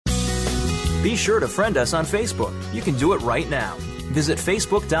Be sure to friend us on Facebook. You can do it right now. Visit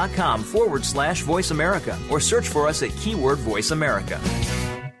facebook.com/Voice America or search for us at keyword Voice America.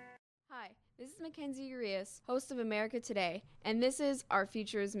 Hi, this is Mackenzie Urias, host of America Today, and this is Our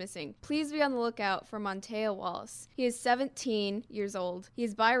Future is Missing. Please be on the lookout for Montea Wallace. He is 17 years old. He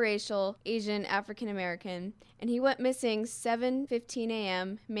is biracial, Asian, African American, and he went missing 7:15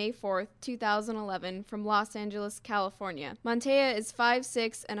 a.m. May 4th, 2011 from Los Angeles, California. Montea is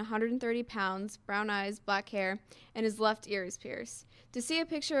 5'6" and 130 pounds, brown eyes, black hair, and his left ear is pierced. To see a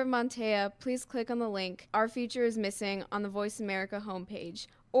picture of Montea, please click on the link Our Future is Missing on the Voice America homepage,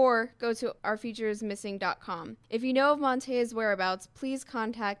 or go to ourfutureismissing.com. If you know of Montea's whereabouts, please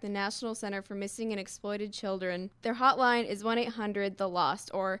contact the National Center for Missing and Exploited Children. Their hotline is 1-800-THE-LOST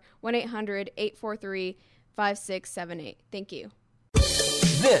or 1-800-843-5678. Thank you.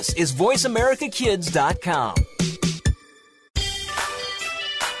 This is VoiceAmericaKids.com.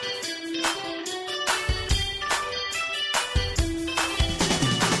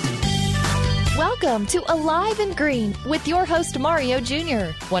 Welcome to Alive and Green with your host, Mario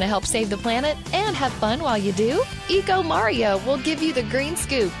Jr. Want to help save the planet and have fun while you do? Eco Mario will give you the green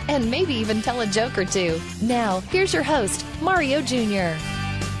scoop and maybe even tell a joke or two. Now, here's your host, Mario Jr.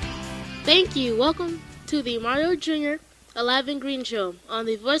 Thank you. Welcome to the Mario Jr. Alive and Green show on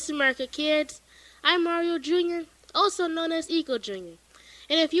the Voice America Kids. I'm Mario Jr., also known as Eco Jr.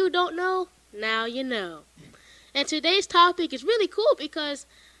 And if you don't know, now you know. And today's topic is really cool because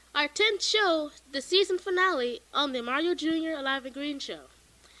our 10th show, the season finale on the Mario Jr. Alive and Green show.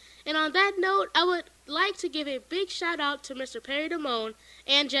 And on that note, I would like to give a big shout out to Mr. Perry Damone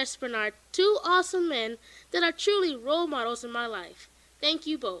and Jess Bernard, two awesome men that are truly role models in my life. Thank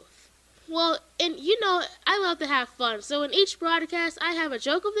you both. Well, and you know, I love to have fun, so in each broadcast I have a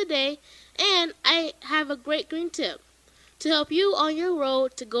joke of the day and I have a great green tip to help you on your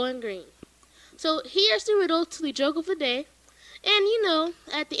road to going green. So here's the riddle to the joke of the day. And you know,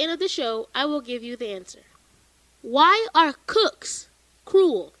 at the end of the show, I will give you the answer. Why are cooks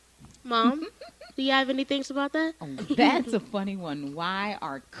cruel? Mom, do you have any things about that? Oh, that's a funny one. Why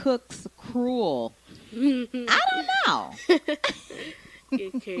are cooks cruel? I don't know.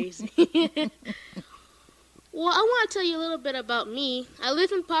 You're crazy. Well, I want to tell you a little bit about me. I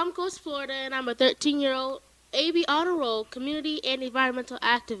live in Palm Coast, Florida, and I'm a 13-year-old AB honor roll community and environmental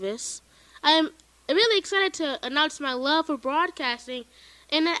activist. I am really excited to announce my love for broadcasting,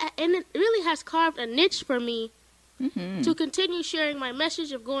 and it really has carved a niche for me to continue sharing my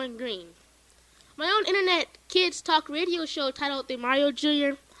message of going green. My own internet kids talk radio show titled The Mario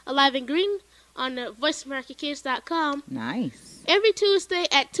Jr. Alive and Green on the VoiceAmericaKids.com. Nice. Every Tuesday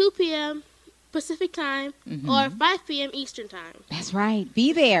at 2 p.m. Pacific time or 5 p.m. Eastern time. That's right.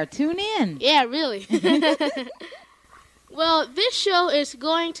 Be there. Tune in. Yeah, really. Well, this show is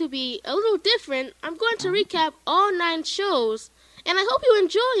going to be a little different. I'm going to recap all 9 shows, and I hope you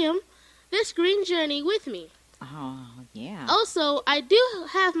enjoy them, this green journey with me. Oh, yeah. Also, I do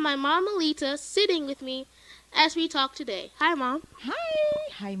have my mom, Alita, sitting with me as we talk today. Hi, Mom. Hi.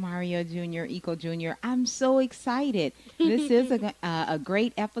 Hi, Mario Jr., Eco Jr. I'm so excited. This is a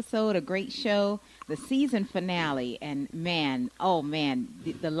great episode, a great show, the season finale. And, man,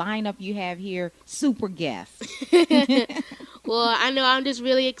 the lineup you have here, super guests. Well, I know I'm just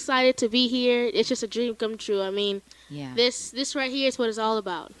really excited to be here. It's just a dream come true. I mean, yeah. This right here is what it's all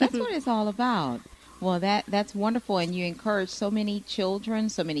about. That's what it's all about. Well, that's wonderful, and you encourage so many children,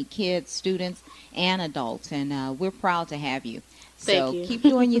 so many kids, students, and adults, and we're proud to have you. Thank you. Keep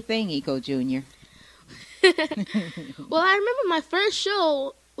doing your thing, Eco Jr. Well, I remember my first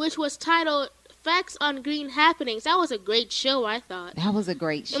show, which was titled Facts on Green Happenings. That was a great show, I thought. That was a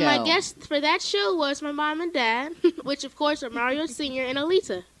great show. And my guests for that show was my mom and dad, which, of course, are Mario Sr. and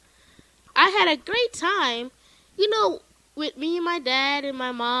Alita. I had a great time. You know, with me and my dad and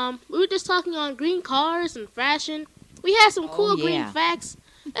my mom, we were just talking on green cars and fashion. We had some cool green facts.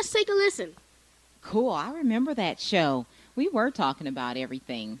 Let's take a listen. Cool. I remember that show. We were talking about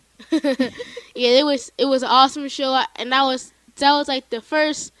everything. Yeah, it was an awesome show, and that was like the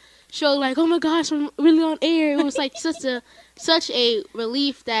first show. Like, oh my gosh, I'm really on air. It was like such a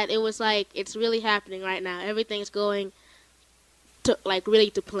relief that it was like it's really happening right now. Everything's going to really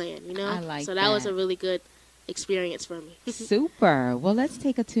to plan. You know, I like so that was a really good experience for me. Super. Well, let's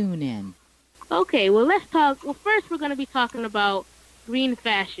take a tune in. Okay, well, let's talk. Well, first we're going to be talking about green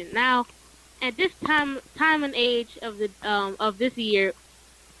fashion. Now, at this time and age of this year,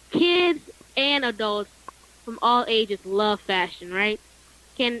 kids and adults from all ages love fashion, right?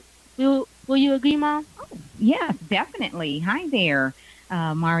 Will you agree, Mom? Oh, yes, definitely. Hi there,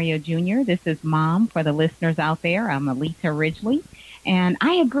 Mario Jr. This is Mom for the listeners out there. I'm Alita Ridgley. And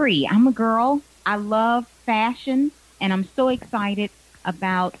I agree. I'm a girl. I love fashion, and I'm so excited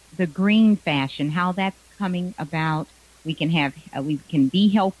about the green fashion, how that's coming about. We can be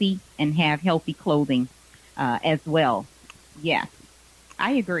healthy and have healthy clothing as well. Yes,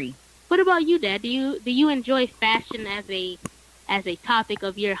 I agree. What about you, Dad? Do you enjoy fashion as a topic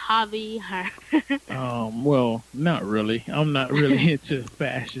of your hobby? Well, not really. I'm not really into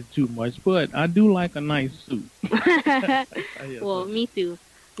fashion too much, but I do like a nice suit. Well, me too.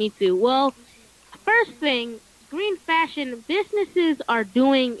 Me too. Well, first thing, green fashion businesses are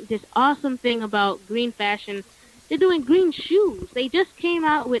doing this awesome thing about green fashion. They're doing green shoes. They just came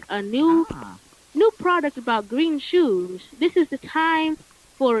out with a new product about green shoes. This is the time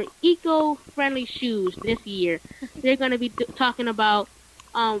for eco-friendly shoes this year. They're going to be talking about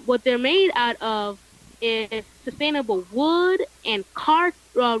what they're made out of is sustainable wood and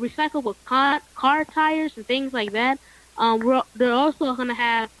recyclable car tires and things like that. They're also going to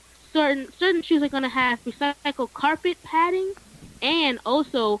have certain shoes are going to have recycled carpet padding and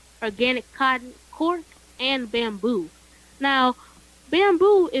also organic cotton cork and bamboo. Now,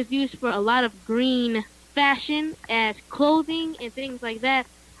 bamboo is used for a lot of green fashion as clothing and things like that.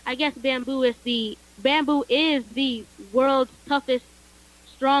 I guess bamboo is the world's toughest,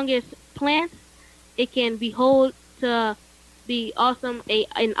 strongest plant. It can be hold to be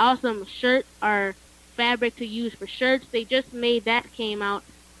an awesome shirt or fabric to use for shirts. They just made that came out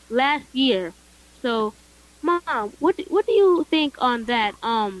last year. So, Mom, what do you think on that?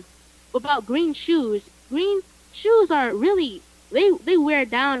 About green shoes. Green shoes are really they wear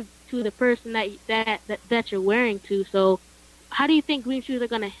down to the person that you're wearing to. So, how do you think green shoes are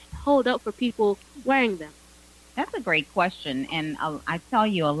going to hold up for people wearing them? That's a great question, and I tell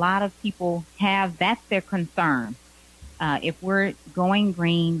you, a lot of people that's their concern. If we're going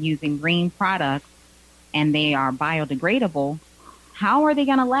green using green products and they are biodegradable, how are they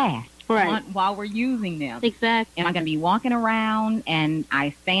going to last while we're using them? Exactly. Am I going to be walking around and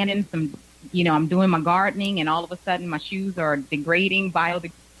I stand in some, I'm doing my gardening and all of a sudden my shoes are degrading,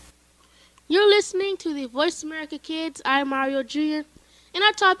 biodegradable? You're listening to the Voice America Kids. I'm Mario Jr. And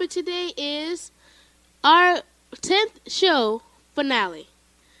our topic today is our 10th show finale.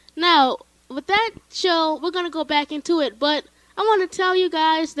 Now, with that show, we're going to go back into it, but I want to tell you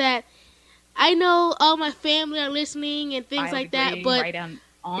guys that I know all my family are listening and things like that, but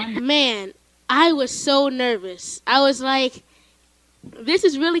man, I was so nervous. I was like, this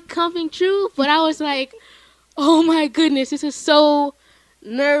is really coming true, but I was like, oh my goodness, this is so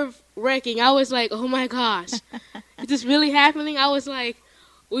nerve-wracking. I was like, oh my gosh, is this really happening? I was like,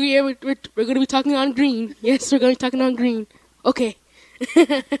 we're going to be talking on green. Yes, we're going to be talking on green. Okay.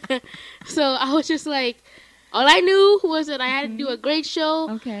 So I was just like, all I knew was that I had to do a great show.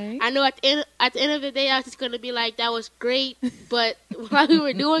 Okay. I know at the end of the day, I was just going to be like, that was great. But while we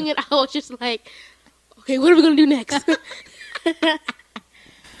were doing it, I was just like, okay, what are we going to do next?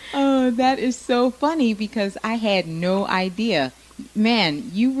 Oh, that is so funny because I had no idea.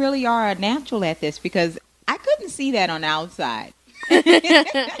 Man, you really are a natural at this because I couldn't see that on the outside.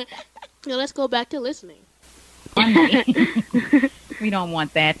 Now let's go back to listening. We don't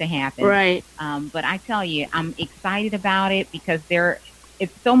want that to happen. Right. But I tell you, I'm excited about it because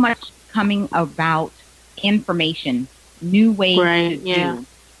it's so much coming about information, new ways to do.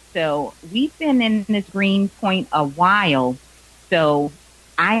 So we've been in this green point a while. So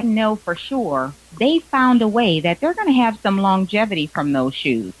I know for sure they found a way that they're going to have some longevity from those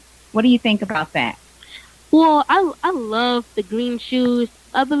shoes. What do you think about that? Well, I love the green shoes.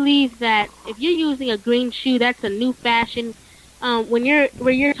 I believe that if you're using a green shoe, that's a new fashion. When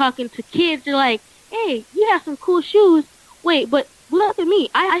you're talking to kids, you're like, hey, you have some cool shoes. Wait, but look at me.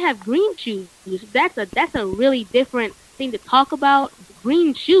 I have green shoes. That's a really different thing to talk about.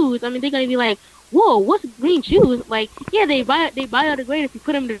 Green shoes. I mean, they're going to be like, whoa, what's green shoes? Like, yeah, they biodegrade if you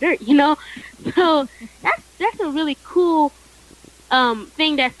put them in the dirt, So that's a really cool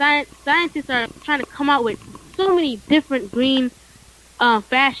thing that scientists are trying to come out with so many different green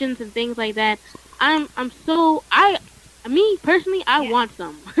fashions and things like that. Me personally, I want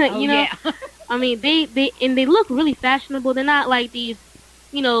some. Yeah. I mean, they look really fashionable. They're not like these,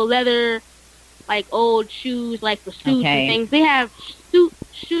 leather, like old shoes, like for suits and things. They have suit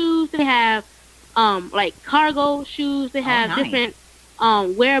shoes. They have like cargo shoes. They have different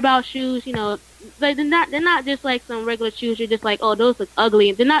whereabout shoes. They're not just like some regular shoes. You're just like, oh, those look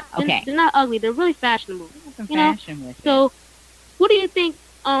ugly. They're not. They're not ugly. They're really fashionable. Some fashion with it. So, what do you think?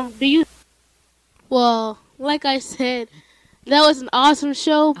 Well, like I said, that was an awesome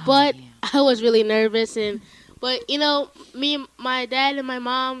show, but I was really nervous but me, my dad, and my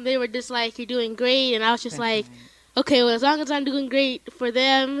mom, they were just like, "You're doing great," and I was just like, Okay, well, as long as I'm doing great for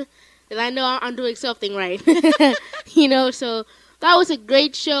them, then I know I'm doing something right. So that was a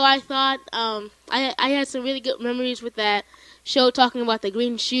great show, I thought. I had some really good memories with that show, talking about the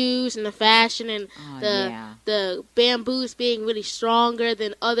green shoes and the fashion and the bamboos being really stronger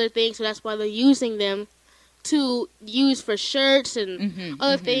than other things, so that's why they're using them to use for shirts and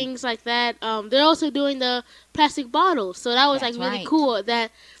other things like that. They're also doing the plastic bottles, so that was really cool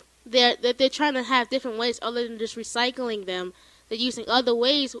that they're trying to have different ways other than just recycling them. They're using other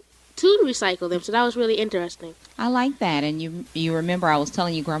ways to recycle them, so that was really interesting. I like that. And you remember I was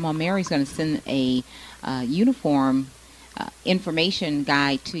telling you Grandma Mary's going to send a uniform information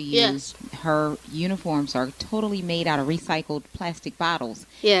guide to you. Yes. Her uniforms are totally made out of recycled plastic bottles.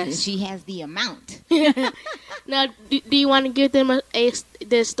 Yes. And she has the amount. Now, do you want to give them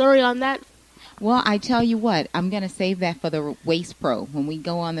the story on that? Well, I tell you what, I'm going to save that for the Waist Pro. When we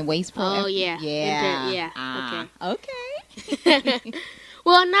go on the Waist Pro. Oh, yeah. Okay.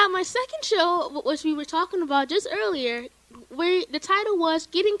 Well, now my second show, which we were talking about just earlier, where the title was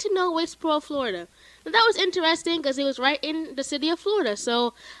Getting to Know Waist Pro Florida. Now, that was interesting because it was right in the city of Florida.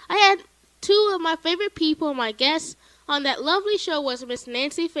 So I had two of my favorite people, my guests on that lovely show was Miss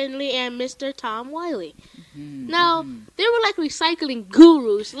Nancy Finley and Mr. Tom Wiley. Now, they were like recycling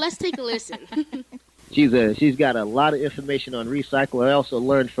gurus. Let's take a listen. She's got a lot of information on recycle. I also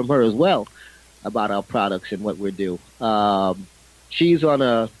learned from her as well about our products and what we do. She's on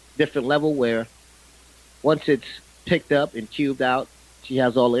a different level where once it's picked up and cubed out, she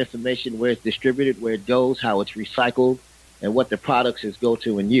has all the information where it's distributed, where it goes, how it's recycled, and what the products is go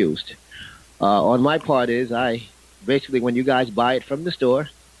to and used. On my part is I basically, when you guys buy it from the store,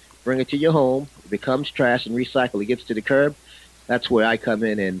 bring it to your home, it becomes trash and recycled. It gets to the curb. That's where I come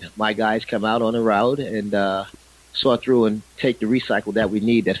in, and my guys come out on the route and sort through and take the recycle that we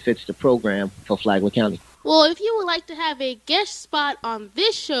need that fits the program for Flagler County. Well, if you would like to have a guest spot on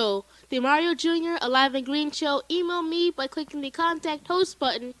this show, the Mario Jr. Alive and Green Show, email me by clicking the Contact Host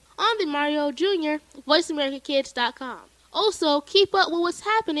button on the Mario Jr. VoiceAmericaKids.com. Also, keep up with what's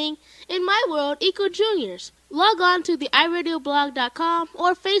happening in my world, Eco Juniors. Log on to the iRadioblog.com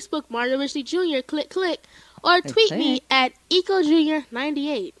or Facebook Mario Ridgley Jr. Click, or tweet me at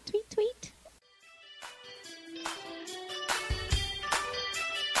EcoJunior98. Tweet.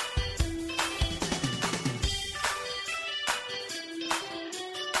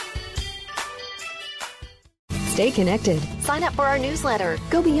 Stay connected. Sign up for our newsletter.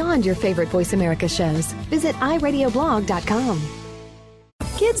 Go beyond your favorite Voice America shows. Visit iRadioblog.com.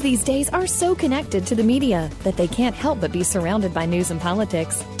 Kids these days are so connected to the media that they can't help but be surrounded by news and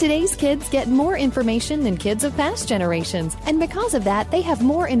politics. Today's kids get more information than kids of past generations, and because of that, they have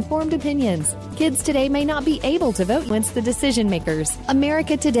more informed opinions. Kids today may not be able to vote against the decision makers.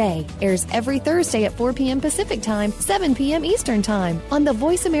 America Today airs every Thursday at 4 p.m. Pacific Time, 7 p.m. Eastern Time on the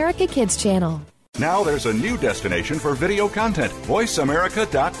Voice America Kids channel. Now there's a new destination for video content,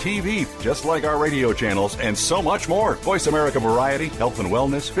 VoiceAmerica.tv, just like our radio channels and so much more. Voice America Variety, Health and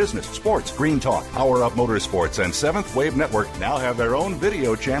Wellness, Business, Sports, Green Talk, Power Up Motorsports, and Seventh Wave Network now have their own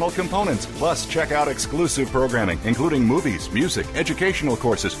video channel components. Plus, check out exclusive programming, including movies, music, educational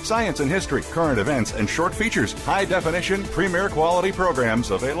courses, science and history, current events, and short features. High-definition, premier quality programs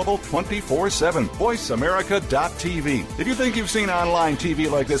available 24/7. VoiceAmerica.tv. If you think you've seen online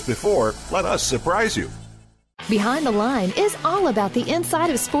TV like this before, let us surprise you. Behind the Line is all about the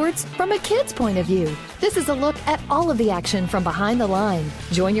inside of sports from a kid's point of view. This is a look at all of the action from behind the line.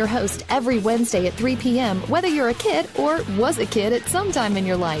 Join your host every Wednesday at 3 p.m., whether you're a kid or was a kid at some time in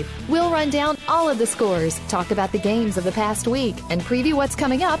your life. We'll run down all of the scores, talk about the games of the past week, and preview what's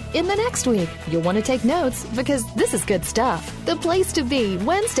coming up in the next week. You'll want to take notes because this is good stuff. The place to be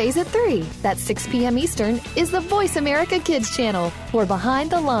Wednesdays at 3. That's 6 p.m. Eastern is the Voice America Kids channel for Behind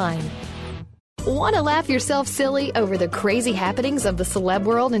the Line. Want to laugh yourself silly over the crazy happenings of the celeb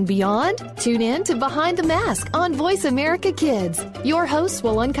world and beyond? Tune in to Behind the Mask on Voice America Kids. Your hosts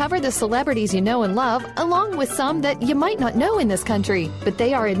will uncover the celebrities you know and love, along with some that you might not know in this country, but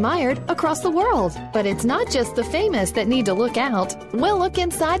they are admired across the world. But it's not just the famous that need to look out. We'll look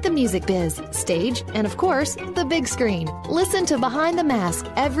inside the music biz, stage, and of course, the big screen. Listen to Behind the Mask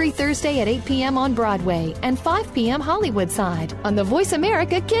every Thursday at 8 p.m. on Broadway and 5 p.m. Hollywood side on the Voice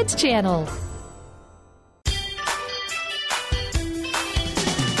America Kids channel.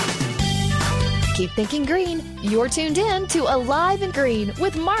 Keep thinking green. You're tuned in to Alive and Green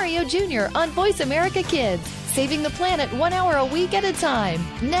with Mario Jr. on Voice America Kids, saving the planet 1 hour a week at a time.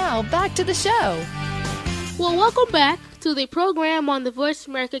 Now, back to the show. Well, welcome back to the program on the Voice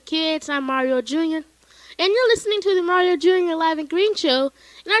America Kids. I'm Mario Jr. And you're listening to the Mario Jr. Alive and Green Show.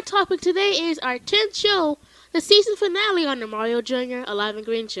 And our topic today is our 10th show, the season finale on the Mario Jr. Alive and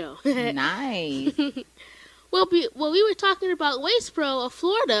Green show. Nice. Well, we were talking about Waste Pro of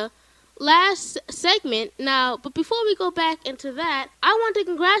Florida last segment. Now, but before we go back into that, I want to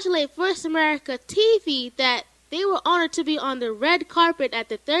congratulate Voice America TV that they were honored to be on the red carpet at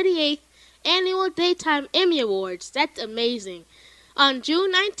the 38th Annual Daytime Emmy Awards. That's amazing. On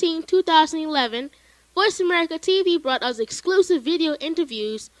June 19, 2011, Voice America TV brought us exclusive video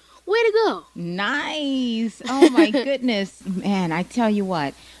interviews. Way to go. Nice. Oh, my goodness. Man, I tell you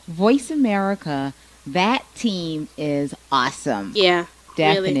what, Voice America, that team is awesome. Yeah.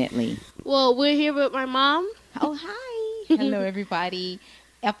 Definitely. Really. Well, we're here with my mom. Oh, hi. Hello, everybody.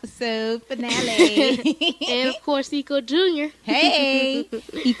 Episode finale. And, of course, Eco Jr. Hey,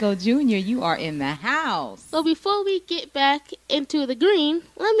 Eco Jr., you are in the house. So before we get back into the green,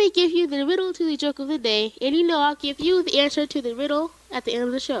 let me give you the riddle to the joke of the day. And I'll give you the answer to the riddle at the end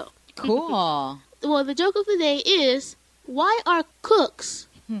of the show. Cool. Well, the joke of the day is, why are cooks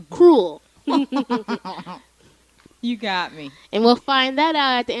cruel? You got me. And we'll find that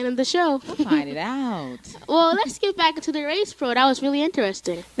out at the end of the show. We'll find it out. Well, let's get back into the Race Pro. That was really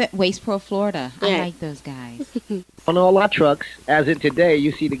interesting. That Waste Pro Florida. Yeah. I like those guys. On all our trucks, as in today,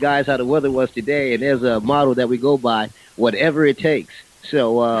 you see the guys how the weather was today, and there's a model that we go by, whatever it takes.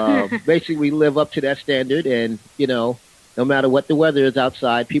 So basically we live up to that standard, and, no matter what the weather is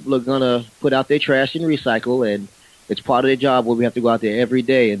outside, people are going to put out their trash and recycle, and it's part of their job where we have to go out there every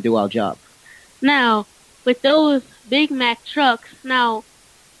day and do our job. Now, with those Big Mac trucks, now,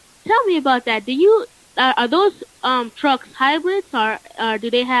 tell me about that. Are those trucks hybrids, or do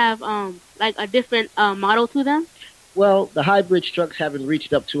they have like a different model to them? Well, the hybrid trucks haven't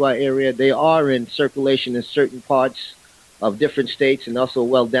reached up to our area. They are in circulation in certain parts of different states, and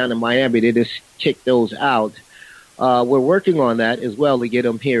also down in Miami. They just kicked those out. We're working on that as well to get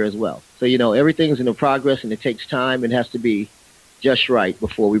them here as well. So, everything's in the progress, and it takes time. It has to be just right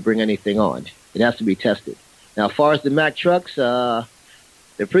before we bring anything on. It has to be tested. Now, as far as the Mack trucks, they're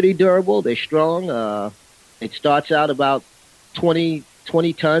pretty durable. They're strong. It starts out about 20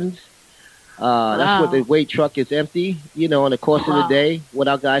 tons. That's what the weight truck is empty, in the course of the day. What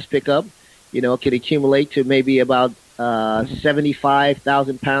our guys pick up, can accumulate to maybe about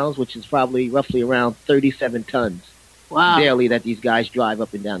 75,000 pounds, which is probably roughly around 37 tons daily that these guys drive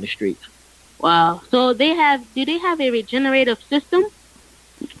up and down the street. Wow. So do they have a regenerative system?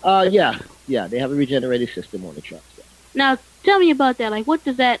 Yeah, they have a regenerative system on the trucks. Yeah. Now, tell me about that. Like, what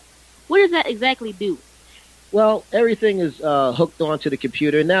does that exactly do? Well, everything is hooked onto the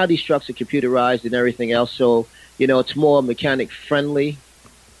computer. Now these trucks are computerized and everything else, so, it's more mechanic friendly,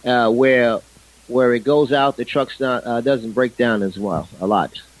 where it goes out, the truck's doesn't break down as well. A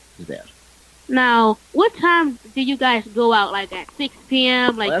lot is there. Now, what time do you guys go out? Like at 6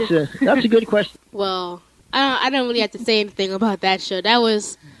 p.m.? Like that's a good question. Well, I don't really have to say anything about that show. That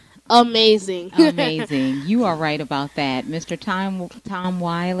was amazing. Amazing. You are right about that. Mr. Tom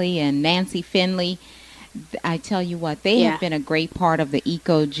Wiley and Nancy Finley, I tell you what, they have been a great part of the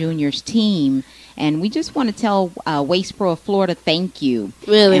Eco Juniors team. And we just want to tell Waste Pro of Florida thank you.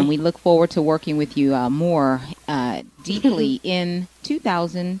 Really? And we look forward to working with you more deeply in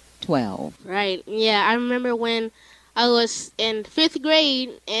 2012. Right. Yeah, I remember when I was in 5th grade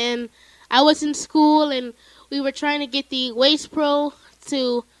and I was in school and we were trying to get the Waste Pro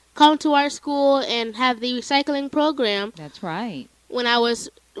to come to our school and have the recycling program. That's right. When I was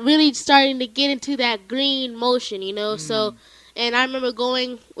really starting to get into that green motion, so, and I remember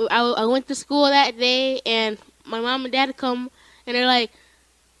I went to school that day and my mom and dad come and they're like,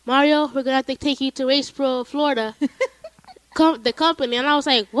 Mario, we're going to have to take you to Waste Pro Florida, the company. And I was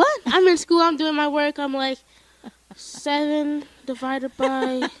like, what? I'm in school, I'm doing my work. I'm like, 7 divided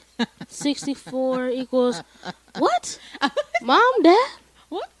by 64 equals, what? Mom, Dad?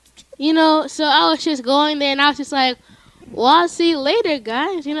 What? So I was just going there and I was just like, well, I'll see you later,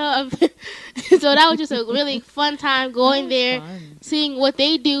 guys. So that was just a really fun time going there, seeing what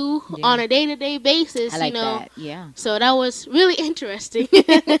they do on a day-to-day basis. I like that, yeah. So that was really interesting.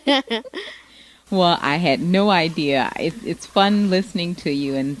 Well, I had no idea. It's fun listening to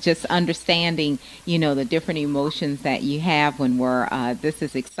you and just understanding, the different emotions that you have when this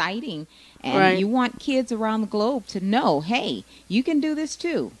is exciting. And you want kids around the globe to know, hey, you can do this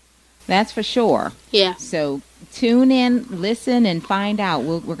too. That's for sure. Yeah. So tune in, listen, and find out.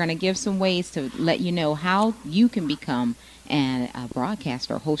 We're going to give some ways to let you know how you can become a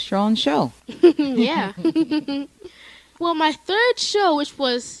broadcaster, host your own show. Yeah. Well, my third show, which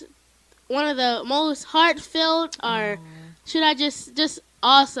was one of the most heartfelt, or should I just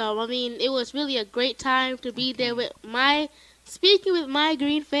awesome. I mean, it was really a great time to be there with speaking with my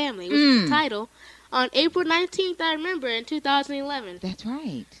green family, which is the title. on April 19th, I remember, in 2011. That's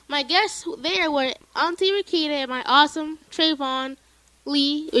right. My guests there were Auntie Rakita and my awesome Trayvon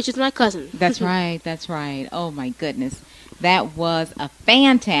Lee, which is my cousin. That's right. That's right. Oh, my goodness. That was a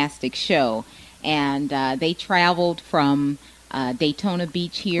fantastic show. And they traveled from Daytona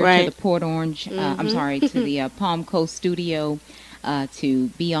Beach here to the Port Orange, to the Palm Coast studio to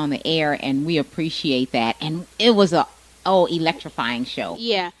be on the air, and we appreciate that. And it was a electrifying show.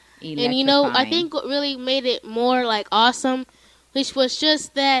 Yeah. And I think what really made it more like awesome, which was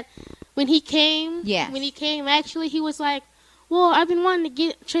just that when he came, actually he was like, well, I've been wanting to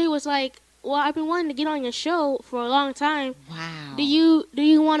get, Trey was like, well, I've been wanting to get on your show for a long time. Wow. Do you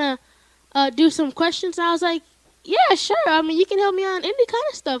want to do some questions? And I was like, yeah, sure. I mean, you can help me on any kind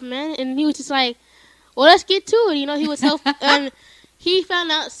of stuff, man. And he was just like, well, let's get to it. He was helping. And he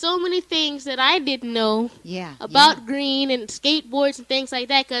found out so many things that I didn't know about green and skateboards and things like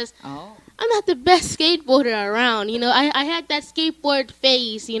that, because I'm not the best skateboarder around. I had that skateboard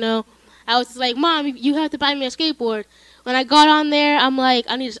phase, I was just like, Mom, you have to buy me a skateboard. When I got on there, I'm like,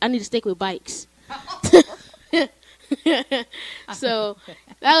 I need to stick with bikes. So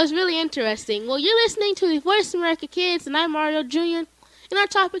that was really interesting. Well, you're listening to the Voice America Kids, and I'm Mario Jr. And our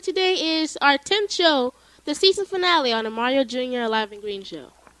topic today is our 10th show, the season finale on the Mario Jr. Alive and Green show.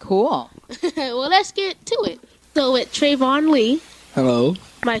 Cool. Well, let's get to it. So with Trayvon Lee. Hello.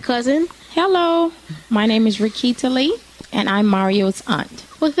 My cousin. Hello. My name is Rakita Lee, and I'm Mario's aunt.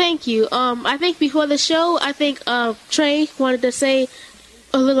 Well, thank you. I think before the show, Trey wanted to say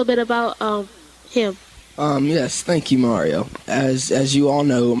a little bit about him. Yes, thank you, Mario. As you all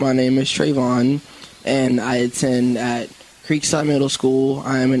know, my name is Trayvon, and I attend at Creekside Middle School.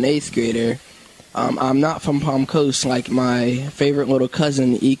 I am an 8th grader. I'm not from Palm Coast like my favorite little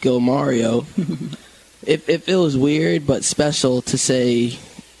cousin, Eco Mario. It feels weird but special to say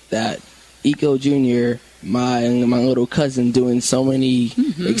that Eco Jr., my little cousin, doing so many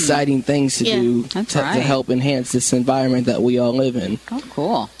exciting things to do to help enhance this environment that we all live in. Oh,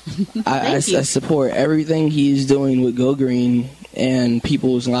 cool. I support everything he's doing with Go Green and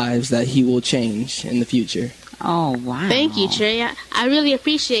people's lives that he will change in the future. Oh, wow. Thank you, Trey. I really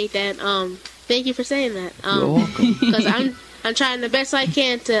appreciate that. Thank you for saying that. You're welcome. Because I'm trying the best I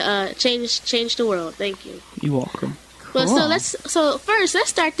can to change the world. Thank you. You're welcome. Well, so first, let's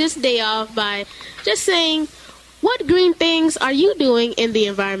start this day off by just saying, what green things are you doing in the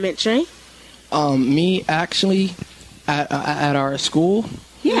environment, Trey? Me, actually, at our school,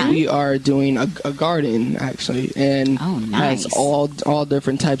 we are doing a garden, actually, and has all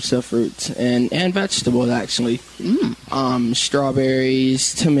different types of fruits and vegetables, actually.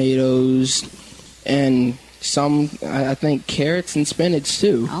 Strawberries, tomatoes, and some, I think, carrots and spinach,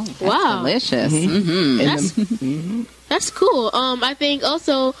 too. Oh, that's delicious. That's cool. I think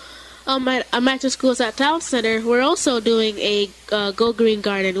also at Master Schools at Town Center, we're also doing a Go Green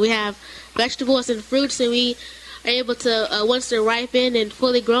garden. We have vegetables and fruits, and we are able to, once they're ripened and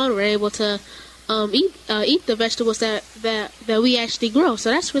fully grown, we're able to eat the vegetables that we actually grow.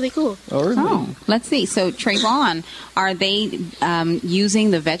 So that's really cool. Oh, really? Oh, let's see. So, Trayvon, are they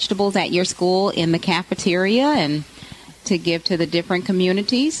using the vegetables at your school in the cafeteria and to give to the different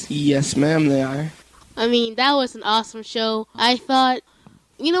communities? Yes, ma'am, they are. I mean, that was an awesome show. I thought,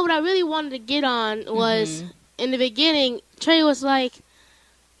 what I really wanted to get on was, in the beginning, Trey was like,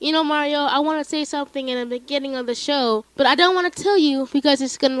 Mario, I want to say something in the beginning of the show, but I don't want to tell you because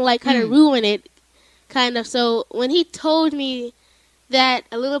it's going to, kind of ruin it, kind of. So when he told me that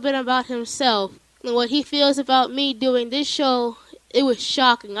a little bit about himself and what he feels about me doing this show, it was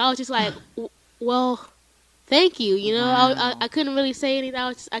shocking. I was just like, well, thank you. Wow. I couldn't really say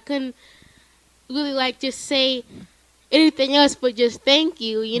anything. I couldn't really just say anything else but just thank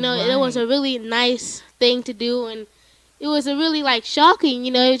you. It was a really nice thing to do, and it was a really shocking.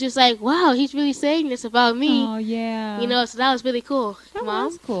 It was just like, wow, he's really saying this about me. Oh yeah. So that was really cool. That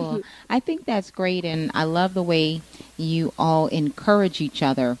was cool. I think that's great, and I love the way you all encourage each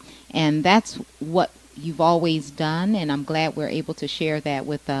other, and that's what you've always done, and I'm glad we're able to share that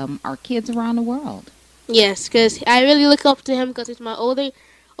with our kids around the world. Yes, because I really look up to him because he's my older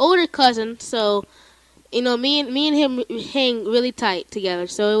cousin, so me and him hang really tight together.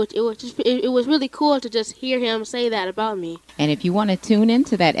 So it was really cool to just hear him say that about me. And if you want to tune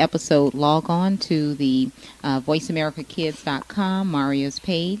into that episode, log on to the VoiceAmericaKids.com, Mario's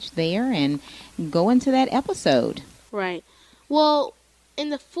page there, and go into that episode. Right. Well, in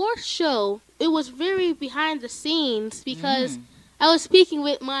the 4th show, it was very behind the scenes because I was speaking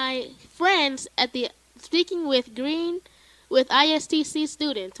with my friends speaking with ISTC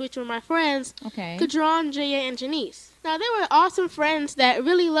students, which were my friends, Kadron, Jaya, and Janice. Now, they were awesome friends that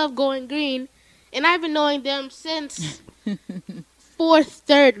really love going green, And I've been knowing them since 4th,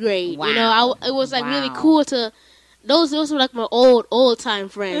 3rd grade. Wow. You know, it was like really cool to. Those were like my old time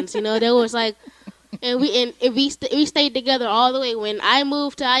friends. You know, they was like, and we stayed together all the way when I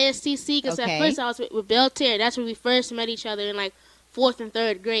moved to ISTC. Because at first I was with Belterre. That's where we first met each other in like 4th and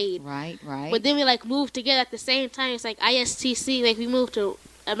 3rd grade. Right. But then we like moved together at the same time. It's like ISTC. Like we moved to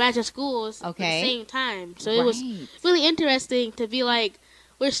Imagine Schools at the same time. So it was really interesting to be like,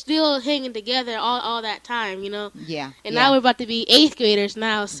 we're still hanging together all that time, you know? Yeah. And now we're about to be 8th graders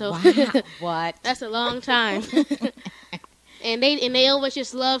now, so what? That's a long time. and they always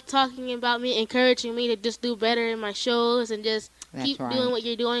just love talking about me, encouraging me to just do better in my shows and just keep doing what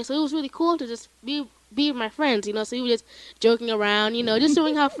you're doing. So it was really cool to just be with my friends, you know? So we were just joking around, you know, just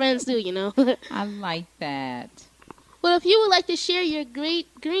doing how friends do, you know? I like that. Well, if you would like to share your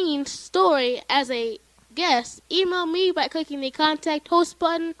Great Green story as a guest, email me by clicking the Contact Host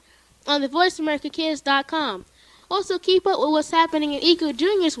button on the VoiceAmericaKids.com. Also, keep up with what's happening in Eco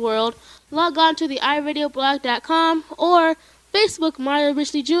Junior's world. Log on to the iRadioblog.com or Facebook Mario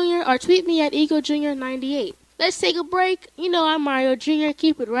Ridgley Jr. or tweet me at EcoJunior98. Let's take a break. You know I'm Mario Jr.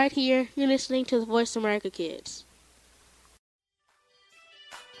 Keep it right here. You're listening to the Voice America Kids.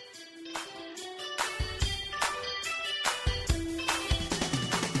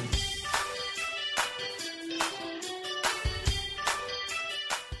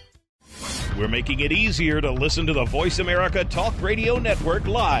 We're making it easier to listen to the Voice America Talk Radio Network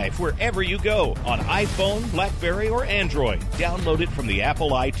live wherever you go on iPhone, BlackBerry, or Android. Download it from the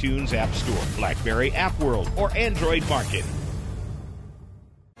Apple iTunes App Store, BlackBerry App World, or Android Market.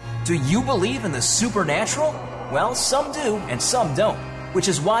 Do you believe in the supernatural? Well, some do and some don't, which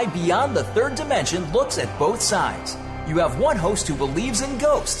is why Beyond the Third Dimension looks at both sides. You have one host who believes in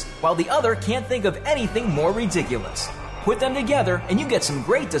ghosts, while the other can't think of anything more ridiculous. Put them together and you get some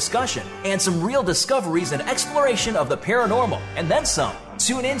great discussion and some real discoveries and exploration of the paranormal, and then some.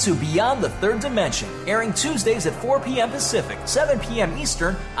 Tune in to Beyond the Third Dimension, airing Tuesdays at 4 p.m. Pacific, 7 p.m.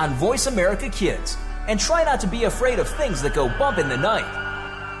 Eastern on Voice America Kids. And try not to be afraid of things that go bump in the night.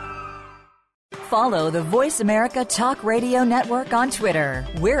 Follow the Voice America Talk Radio Network on Twitter.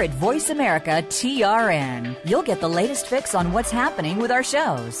 We're at Voice America TRN. You'll get the latest fix on what's happening with our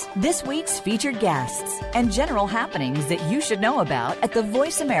shows, this week's featured guests, and general happenings that you should know about at the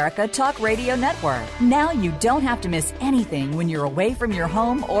Voice America Talk Radio Network. Now you don't have to miss anything when you're away from your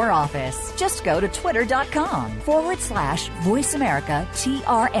home or office. Just go to twitter.com/Voice America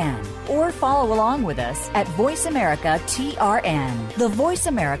TRN or follow along with us at Voice America TRN, the Voice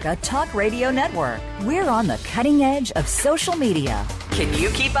America Talk Radio Network. We're on the cutting edge of social media. Can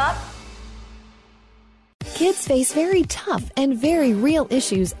you keep up? Kids face very tough and very real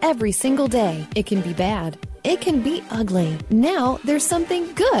issues every single day. It can be bad. It can be ugly. Now there's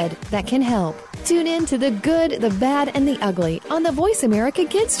something good that can help. Tune in to The Good, the Bad, and the Ugly on the Voice America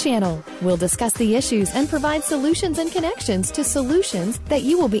Kids channel. We'll discuss the issues and provide solutions and connections to solutions that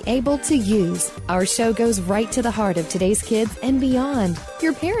you will be able to use. Our show goes right to the heart of today's kids and beyond.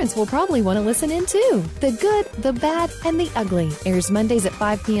 Your parents will probably want to listen in too. The Good, the Bad, and the Ugly airs Mondays at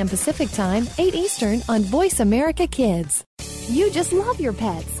 5 p.m. Pacific Time, 8 Eastern on Voice America Kids. You just love your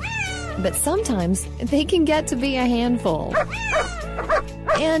pets, but sometimes they can get to be a handful.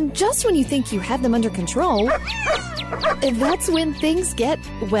 And just when you think you have them under control, that's when things get,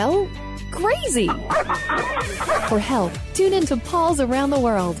 well, crazy. For help, tune into Paws Around the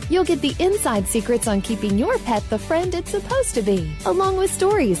World. You'll get the inside secrets on keeping your pet the friend it's supposed to be, along with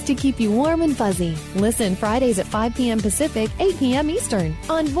stories to keep you warm and fuzzy. Listen Fridays at 5 p.m. Pacific, 8 p.m. Eastern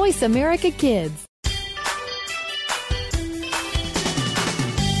on Voice America Kids.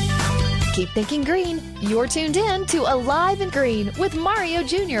 Keep thinking green. You're tuned in to Alive and Green with Mario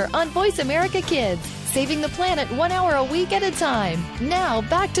Jr. on Voice America Kids, saving the planet 1 hour a week at a time. Now,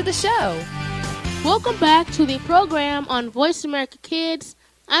 back to the show. Welcome back to the program on Voice America Kids.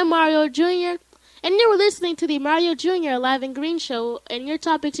 I'm Mario Jr., and you're listening to the Mario Jr. Alive and Green show, and your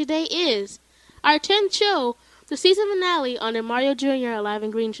topic today is our 10th show, the season finale on the Mario Jr. Alive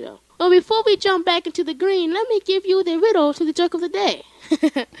and Green show. Well, before we jump back into the green, let me give you the riddle to the joke of the day.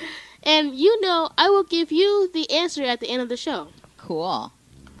 And you know, I will give you the answer at the end of the show. Cool.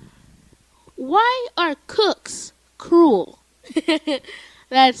 Why are cooks cruel?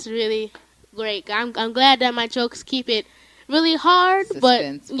 That's really great. I'm glad that my jokes keep it really hard, but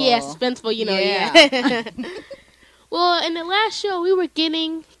yeah, suspenseful, you know. Yeah. Well, in the last show, we were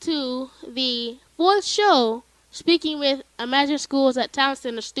getting to the 4th show, speaking with Imagine Schools at Town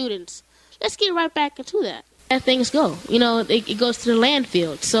Center students. Let's get right back into that. Things go. You know, it goes to the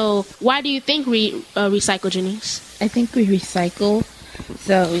landfill. So why do you think we recycle, Janice? I think we recycle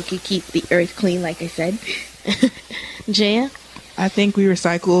so we could keep the earth clean, like I said. Jaya? I think we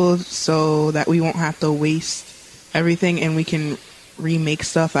recycle so that we won't have to waste everything and we can remake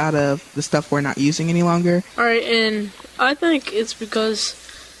stuff out of the stuff we're not using any longer. Alright, and I think it's because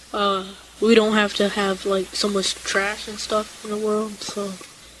we don't have to have like so much trash and stuff in the world, so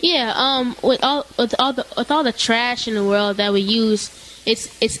yeah, with all the trash in the world that we use,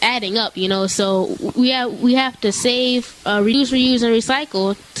 it's adding up, you know. So we have to save, reduce, reuse, and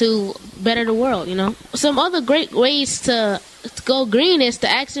recycle to better the world, you know. Some other great ways to go green is to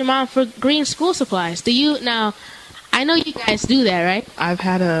ask your mom for green school supplies. Now? I know you guys do that, right? I've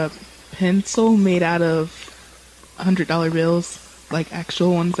had a pencil made out of $100 bills, like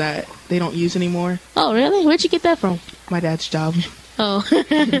actual ones that they don't use anymore. Oh, really? Where'd you get that from? My dad's job. Oh.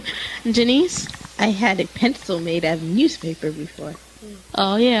 Janice? I had a pencil made out of newspaper before.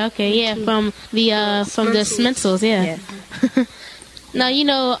 Oh, yeah, okay, yeah, from the Smetzels, yeah. Now, you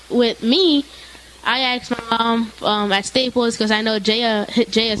know, with me, I asked my mom at Staples, because I know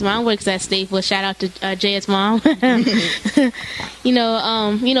Jaya's mom works at Staples. Shout out to Jaya's mom.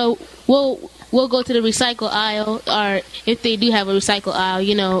 We'll go to the recycle aisle, or if they do have a recycle aisle,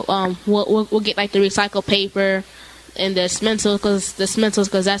 you know, we'll get like the recycled paper and the Smetzels,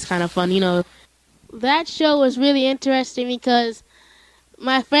 because that's kind of fun, you know. That show was really interesting because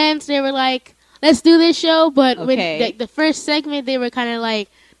my friends, they were like, let's do this show, but when the first segment, they were kind of like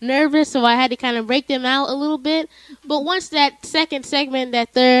nervous, so I had to kind of break them out a little bit. But once that second segment, that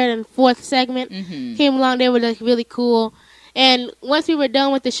third and fourth segment came along, they were like really cool. And once we were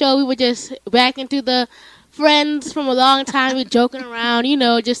done with the show, we were just back into the friends from a long time. We were joking around, you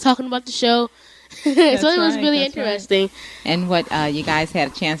know, just talking about the show. So it was really interesting. Right. And what, you guys had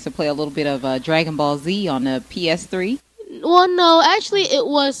a chance to play a little bit of Dragon Ball Z on the PS3? Well, no, actually it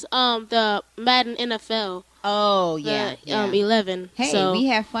was the Madden NFL. Oh, yeah. 11. Hey, so we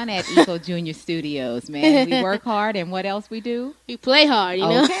have fun at Eco Junior Studios, man. We work hard, and what else we do? We play hard, you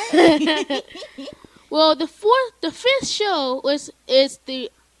know? Okay. Well, the fifth show is the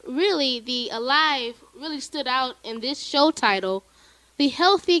Alive really stood out in this show title, The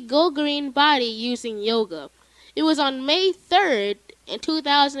Healthy Go Green Body Using Yoga. It was on May 3rd in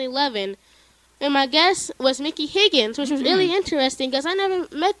 2011, and my guest was Mickey Higgins, which was really interesting because I never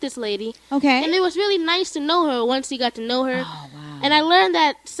met this lady. Okay. And it was really nice to know her once you got to know her. Oh, wow. And I learned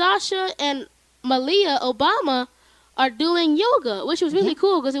that Sasha and Malia Obama are doing yoga, which was really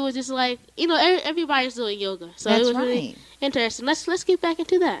cool because it was just like, you know, everybody's doing yoga. So it was really interesting. Let's get back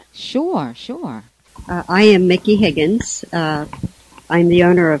into that. Sure. I am Mickey Higgins. I'm the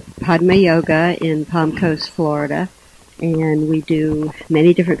owner of Padma Yoga in Palm Coast, Florida. And we do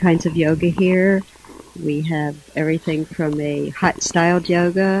many different kinds of yoga here. We have everything from a hot-styled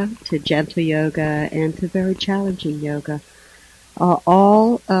yoga to gentle yoga and to very challenging yoga.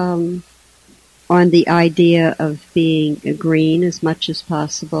 All on the idea of being green as much as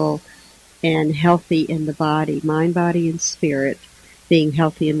possible and healthy in the body, mind, body, and spirit. Being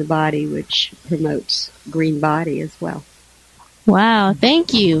healthy in the body, which promotes green body as well. Wow,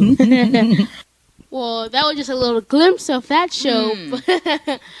 thank you. Well, that was just a little glimpse of that show.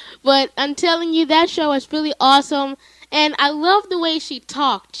 But I'm telling you, that show was really awesome. And I love the way she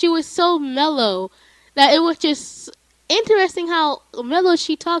talked. She was so mellow that it was just interesting how mellow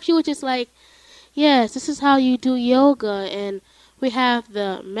she talked. She was just like, yes, this is how you do yoga. And we have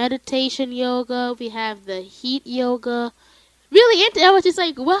the meditation yoga. We have the heat yoga. Really, I was just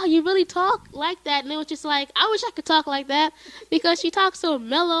like, wow, you really talk like that. And it was just like, I wish I could talk like that because she talks so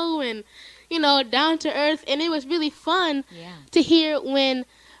mellow and, you know, down to earth, and it was really fun to hear when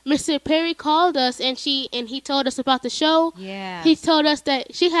Mr. Perry called us and he told us about the show. Yeah, he told us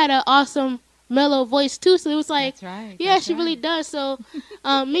that she had an awesome mellow voice too. So it was like, she really does. So,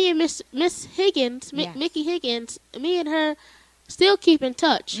 me and Miss Higgins, Mickey Higgins, me and her still keep in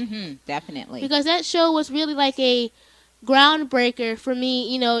touch. Definitely, because that show was really like a groundbreaker for me.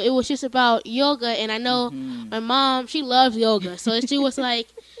 You know, it was just about yoga, and I know my mom, she loves yoga, so she was like,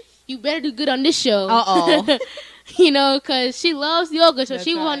 you better do good on this show. You know, because she loves yoga, so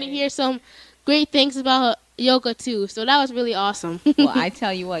she wanted to hear some great things about yoga too. So that was really awesome. Well, I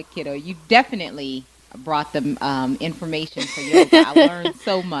tell you what, kiddo, you definitely brought the information for yoga. I learned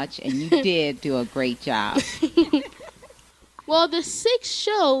so much, and you did do a great job. Well, the sixth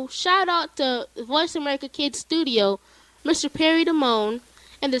show, shout out to Voice America Kids Studio, Mr. Perry Damone,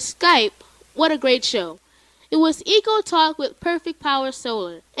 and the Skype. What a great show. It was Eco Talk with Perfect Power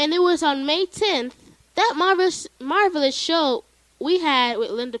Solar, and it was on May 10th, that marvelous show we had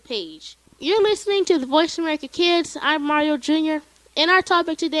with Linda Page. You're listening to the Voice America Kids. I'm Mario Jr., and our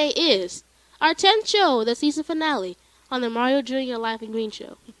topic today is our 10th show, the season finale, on the Mario Jr. Live and Green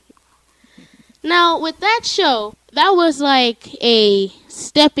show. Now, with that show, that was like a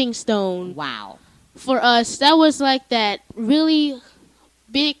stepping stone. Wow. For us, that was like that really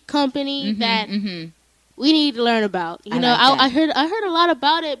big company that we need to learn about. You know, I heard a lot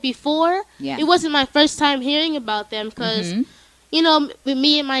about it before. Yeah. It wasn't my first time hearing about them because, you know, with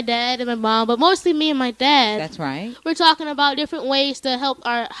me and my dad and my mom, but mostly me and my dad. That's right. We're talking about different ways to help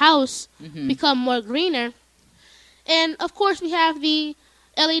our house become more greener. And, of course, we have the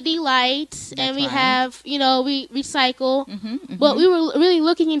LED lights, and we have, you know, we recycle. But we were really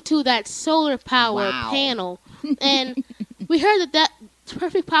looking into that solar power panel. And we heard that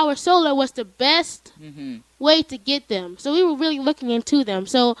Perfect Power Solar was the best way to get them. So we were really looking into them.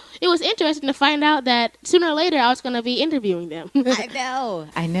 So it was interesting to find out that sooner or later I was going to be interviewing them.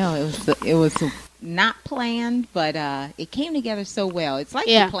 I know. It was not planned, but it came together so well. It's like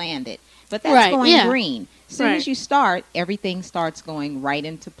you planned it. But that's going green. As soon as you start, everything starts going right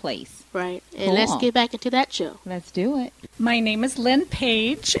into place. Right. And let's get back into that show. Let's do it. My name is Lynn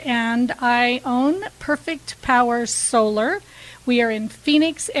Page, and I own Perfect Power Solar. We are in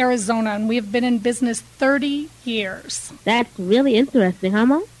Phoenix, Arizona, and we have been in business 30 years. That's really interesting, huh,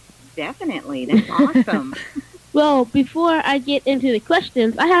 Mom? Definitely. That's awesome. Well, before I get into the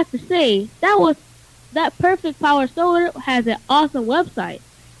questions, I have to say that Perfect Power Solar has an awesome website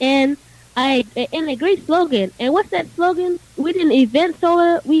and a great slogan. And what's that slogan? We didn't invent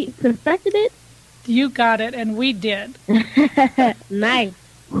solar, we perfected it. You got it, and we did. Nice.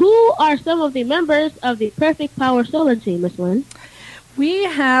 Who are some of the members of the Perfect Power Solar team, Ms. Lynn? We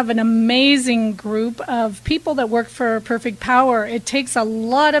have an amazing group of people that work for Perfect Power. It takes a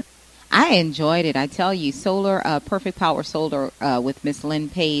lot of... I enjoyed it. I tell you, Perfect Power Solar with Miss Lynn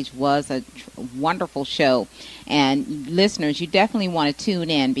Page was a wonderful show. And listeners, you definitely want to tune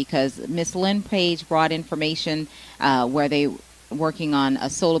in because Miss Lynn Page brought information where they were working on a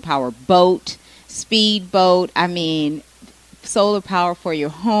solar power boat, speedboat. I mean, solar power for your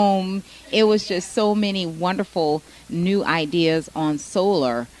home. It was just so many wonderful new ideas on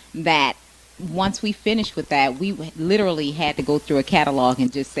solar that once we finished with that, we literally had to go through a catalog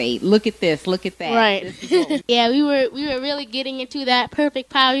and just say, look at this, look at that. Right. Yeah, we were really getting into that Perfect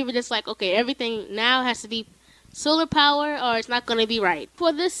Power. We were just like, okay, everything now has to be solar power or it's not going to be right.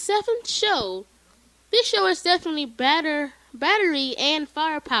 For this 7th show, this show is definitely battery and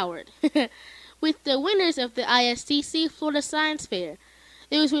fire powered. With the winners of the ISTC Florida Science Fair.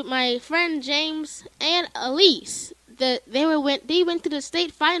 It was with my friend James and Elise. They went to the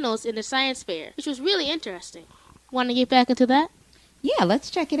state finals in the science fair, which was really interesting. Want to get back into that? Yeah,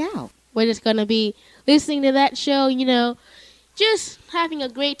 let's check it out. We're just going to be listening to that show, you know, just having a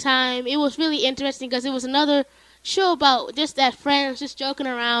great time. It was really interesting because it was another show about just that friends just joking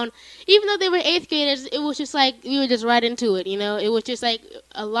around. Even though they were 8th graders, it was just like we were just right into it, you know. It was just like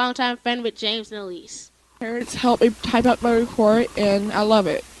a longtime friend with James and Elise. Parents help me type out my report, and I love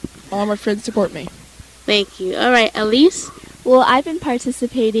it. All my friends support me. Thank you. All right, Elise? Well, I've been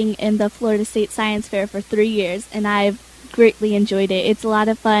participating in the Florida State Science Fair for 3 years, and I've greatly enjoyed it. It's a lot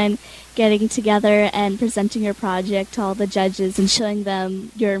of fun getting together and presenting your project to all the judges and showing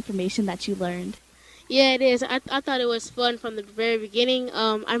them your information that you learned. Yeah, it is. I thought it was fun from the very beginning.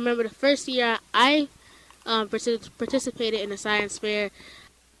 I remember the first year I participated in the science fair.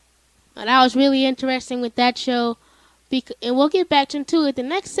 That was really interesting with that show. And we'll get back into it the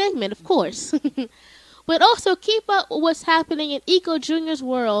next segment, of course. But also keep up with what's happening in Eco Jr.'s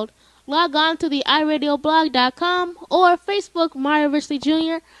world. Log on to the iradioblog.com or Facebook Mario Ridgley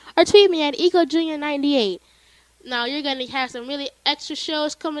Jr. or tweet me at EcoJr98. Now, you're going to have some really extra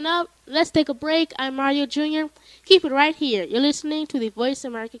shows coming up. Let's take a break. I'm Mario Jr. Keep it right here. You're listening to the Voice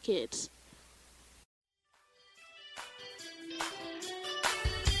America Kids.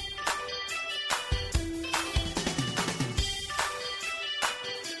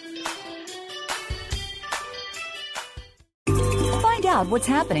 Find out what's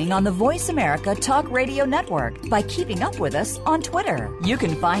happening on the Voice America Talk Radio Network by keeping up with us on Twitter. You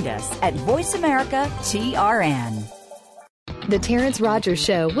can find us at Voice America TRN. The Terrence Rogers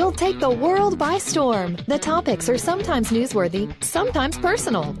Show will take the world by storm. The topics are sometimes newsworthy, sometimes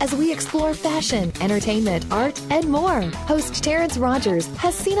personal, as we explore fashion, entertainment, art, and more. Host Terrence Rogers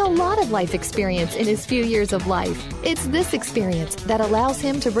has seen a lot of life experience in his few years of life. It's this experience that allows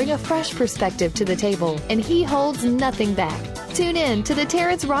him to bring a fresh perspective to the table, and he holds nothing back. Tune in to The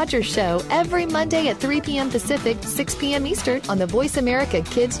Terrence Rogers Show every Monday at 3 p.m. Pacific, 6 p.m. Eastern on the Voice America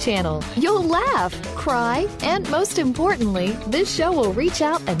Kids channel. You'll laugh, cry, and most importantly, this show will reach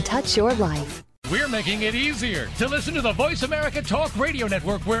out and touch your life. We're making it easier to listen to the Voice America Talk Radio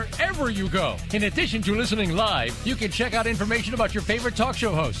Network wherever you go. In addition to listening live, you can check out information about your favorite talk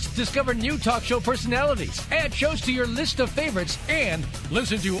show hosts, discover new talk show personalities, add shows to your list of favorites, and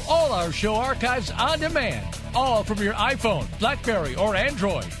listen to all our show archives on demand. All from your iPhone, BlackBerry, or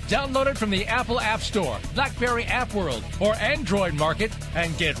Android. Download it from the Apple App Store, BlackBerry App World, or Android Market,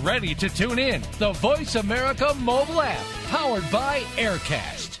 and get ready to tune in. The Voice America mobile app, powered by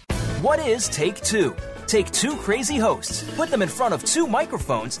Aircast. What is Take Two? Take two crazy hosts, put them in front of two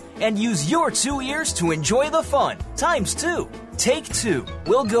microphones, and use your two ears to enjoy the fun. Times two. Take Two.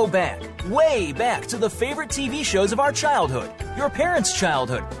 We'll go back, way back to the favorite TV shows of our childhood. Your parents'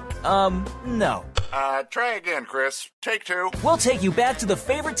 childhood. No. Try again, Chris. Take two. We'll take you back to the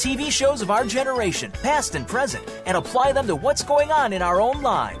favorite TV shows of our generation, past and present, and apply them to what's going on in our own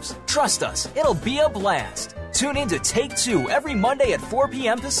lives. Trust us, it'll be a blast. Tune in to Take Two every Monday at 4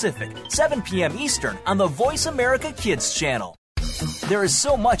 p.m. Pacific, 7 p.m. Eastern on the Voice America Kids channel. There is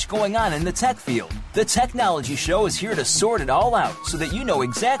so much going on in the tech field. The Technology Show is here to sort it all out so that you know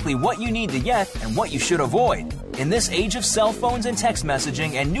exactly what you need to get and what you should avoid. In this age of cell phones and text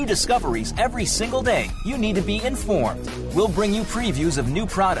messaging and new discoveries every single day, you need to be informed. We'll bring you previews of new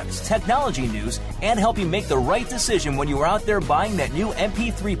products, technology news, and help you make the right decision when you are out there buying that new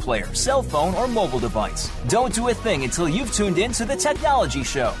MP3 player, cell phone, or mobile device. Don't do a thing until you've tuned in to The Technology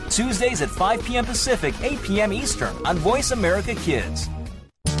Show, Tuesdays at 5 p.m. Pacific, 8 p.m. Eastern on Voice America Kids.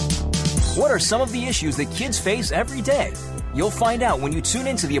 What are some of the issues that kids face every day? You'll find out when you tune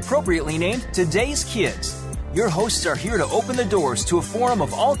into the appropriately named Today's Kids. Your hosts are here to open the doors to a forum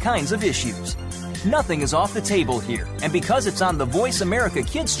of all kinds of issues. Nothing is off the table here, and because it's on the Voice America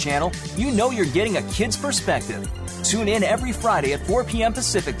Kids channel, you know you're getting a kid's perspective. Tune in every Friday at 4 p.m.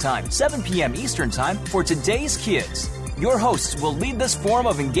 Pacific Time, 7 p.m. Eastern Time for Today's Kids. Your hosts will lead this forum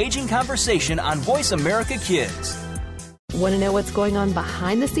of engaging conversation on Voice America Kids. Want to know what's going on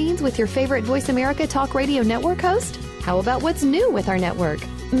behind the scenes with your favorite Voice America Talk Radio Network host? How about what's new with our network?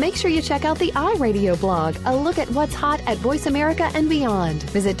 Make sure you check out the iRadio blog, a look at what's hot at Voice America and beyond.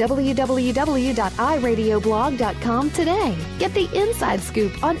 Visit www.iradioblog.com today. Get the inside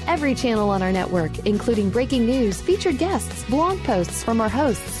scoop on every channel on our network, including breaking news, featured guests, blog posts from our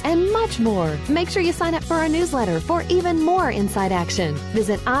hosts, and much more. Make sure you sign up for our newsletter for even more inside action.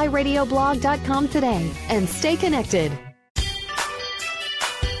 Visit iradioblog.com today and stay connected.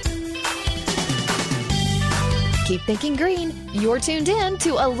 Keep thinking green. You're tuned in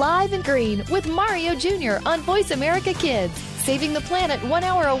to Alive and Green with Mario Jr. on Voice America Kids, saving the planet 1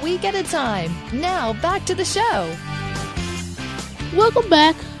 hour a week at a time. Now, back to the show. Welcome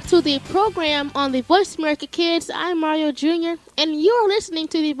back to the program on the Voice America Kids. I'm Mario Jr., and you're listening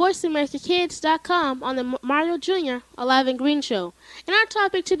to the VoiceAmericaKids.com on the Mario Jr. Alive and Green show. And our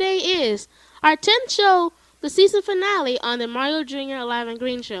topic today is our 10th show, the season finale on the Mario Jr. Alive and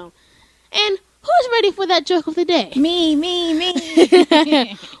Green show. And who's ready for that joke of the day? Me.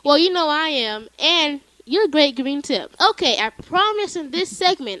 Well, you know I am, and your great green tip. Okay, I promise in this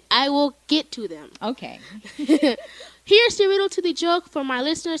segment I will get to them. Okay. Here's the riddle to the joke for my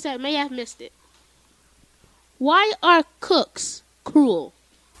listeners that may have missed it. Why are cooks cruel?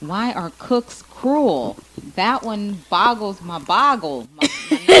 Why are cooks cruel? That one boggles my noggin.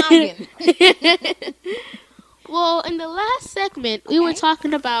 Well, in the last segment, we were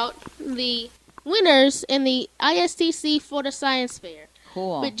talking about the winners in the ISTC Florida Science Fair.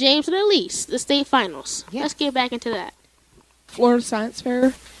 Cool. With James and Elise, the state finals. Yes. Let's get back into that. Florida Science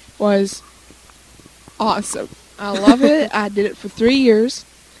Fair was awesome. I love it. I did it for 3 years.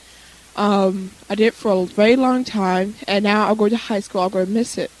 I did it for a very long time, and now I'll go to high school. I'm going to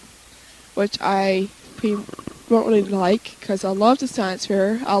miss it, which I don't really like because I love the science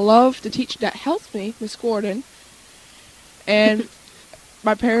fair. I love the teacher that helps me, Miss Gordon, and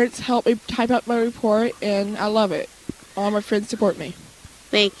my parents help me type up my report, and I love it. All my friends support me.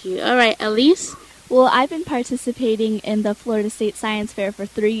 Thank you. All right, Elise? Well, I've been participating in the Florida State Science Fair for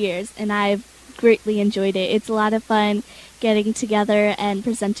 3 years, and I've greatly enjoyed it. It's a lot of fun getting together and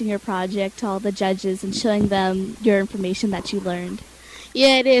presenting your project to all the judges and showing them your information that you learned.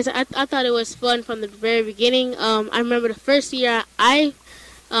 Yeah, it is. I thought it was fun from the very beginning. I remember the first year I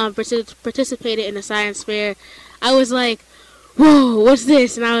participated in the science fair, I was like, whoa, what's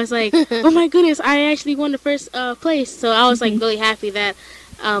this? And I was like, oh my goodness, I actually won the first place. So I was like really happy that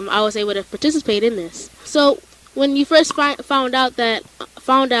I was able to participate in this. So when you first found out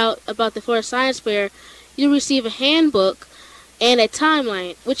about the Florida Science Fair, you receive a handbook and a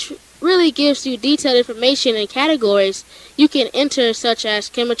timeline, which really gives you detailed information and categories you can enter, such as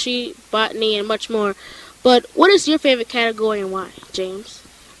chemistry, botany, and much more. But what is your favorite category and why, James?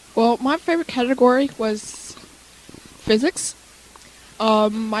 Well, my favorite category was physics.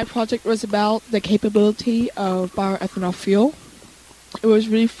 My project was about the capability of bioethanol fuel. It was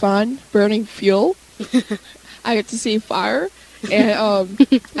really fun burning fuel. I get to see fire, and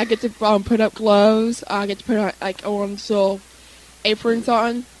I get to put up gloves. I get to put on little aprons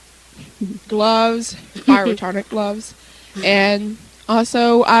on, gloves, fire retardant gloves, and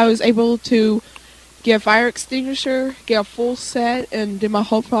also I was able to get a fire extinguisher, get a full set, and did my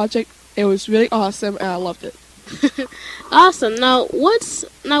whole project. It was really awesome, and I loved it. Awesome. Now,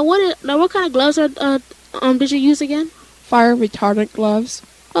 what kind of gloves did you use again? Fire retardant gloves.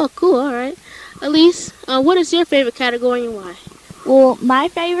 Oh, cool. All right. Elise, what is your favorite category and why? Well, my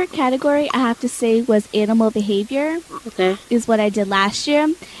favorite category, I have to say, was animal behavior. Okay. Is what I did last year.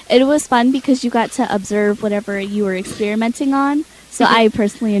 It was fun because you got to observe whatever you were experimenting on. So I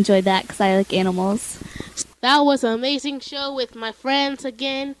personally enjoyed that because I like animals. That was an amazing show with my friends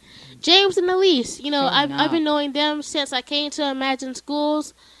again, James and Elise. You know, I've been knowing them since I came to Imagine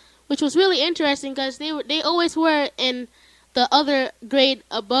Schools, which was really interesting because they always were in the other grade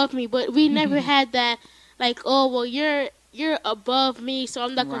above me, but we never had that, like, oh, well, you're above me, so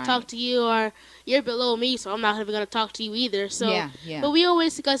I'm not going to talk to you, or you're below me, so I'm not even going to talk to you either. So, yeah. But we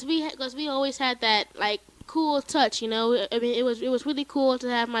always, because we always had that, like, cool touch, you know. I mean, it was really cool to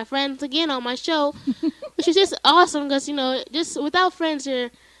have my friends again on my show, which is just awesome because, you know, just without friends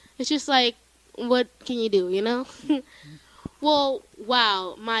here, it's just like, what can you do, you know? Well,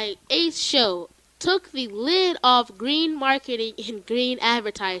 wow, my 8th show took the lid off green marketing and green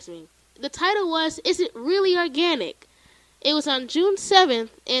advertising. The title was, Is It Really Organic? It was on June 7th,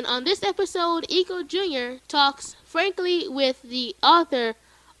 and on this episode, Eco Jr. talks frankly with the author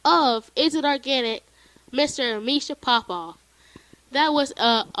of Is It Organic, Mr. Misha Popoff. That was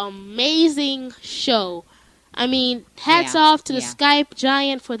an amazing show. I mean, hats off to the Skype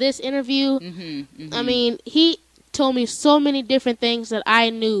giant for this interview. I mean, he told me so many different things that I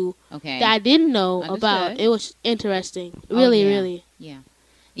knew that I didn't know about. It was interesting. Really, really. Yeah.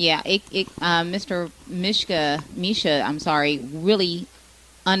 Yeah, Mr. Misha, I'm sorry, really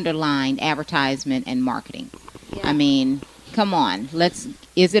underlined advertisement and marketing. Yeah. I mean, come on.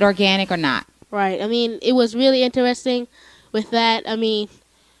 Is it organic or not? Right. I mean, it was really interesting with that. I mean,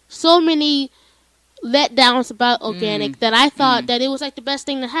 so many letdowns about organic that I thought that it was like the best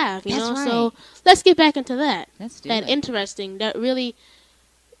thing to have, you know? Right. So let's get back into that. Let's do that it. Interesting, that really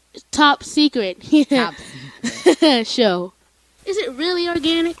top secret, show. Is it really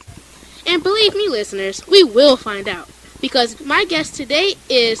organic? And believe me, listeners, we will find out. Because my guest today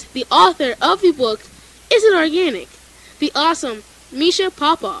is the author of the book, Is It Organic? The awesome Misha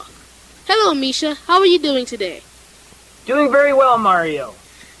Popoff. Hello, Misha. How are you doing today? Doing very well, Mario.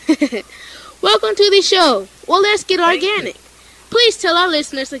 Welcome to the show. Well, let's get organic. Please tell our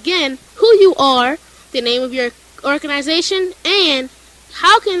listeners again who you are, the name of your organization, and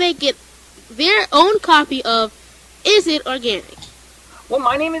how can they get their own copy of Is It Organic? Well,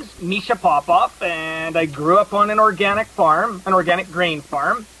 my name is Misha Popoff, and I grew up on an organic farm, an organic grain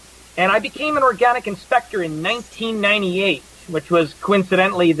farm, and I became an organic inspector in 1998, which was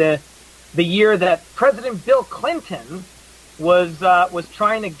coincidentally the year that President Bill Clinton was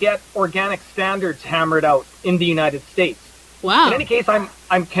trying to get organic standards hammered out in the United States. Wow. In any case, I'm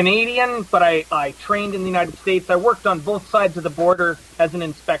Canadian, but I trained in the United States. I worked on both sides of the border as an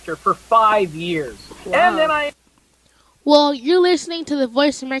inspector for 5 years. Wow. And then Well, you're listening to the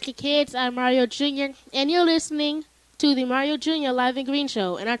Voice America Kids. I'm Mario Jr., and you're listening to the Mario Jr. Live and Green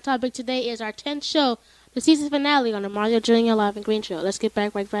Show. And our topic today is our 10th show, the season finale on the Mario Jr. Live and Green Show. Let's get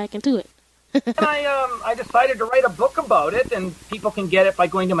right back into it. And I decided to write a book about it, and people can get it by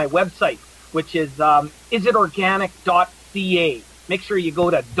going to my website, which is isitorganic.ca. Make sure you go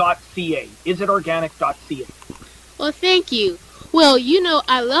to .ca, isitorganic.ca. Well, thank you. Well, you know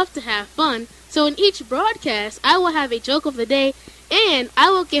I love to have fun, so in each broadcast, I will have a joke of the day, and I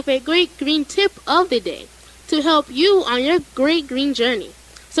will give a great green tip of the day to help you on your great green journey.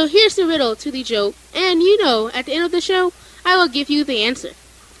 So here's the riddle to the joke, and you know, at the end of the show, I will give you the answer.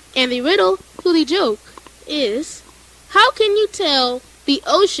 And the riddle to the joke is, how can you tell the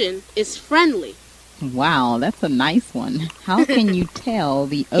ocean is friendly? Wow, that's a nice one. How can you tell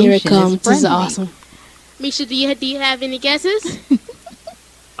the ocean Here it comes. is friendly? This is awesome. Misha, do you have any guesses?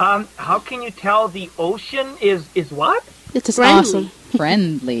 How can you tell the ocean is what? It's friendly. Awesome.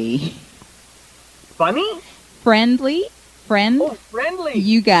 Friendly. Funny? Friendly? Friend? Oh, friendly.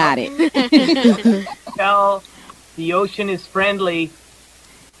 You got it. Tell the ocean is friendly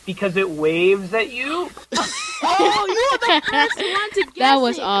because it waves at you? Oh, you were the first one to guess That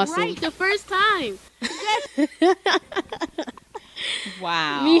was awesome. right the first time.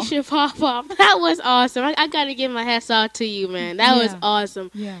 Wow. Misha Pop-Pop. That was awesome. I got to give my hats off to you, man. That was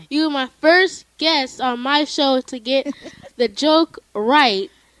awesome. Yeah. You were my first guest on my show to get the joke right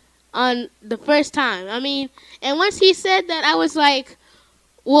on the first time. I mean, and once he said that, I was like,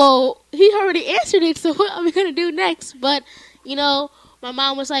 well, he already answered it, so what are we going to do next? But, you know, my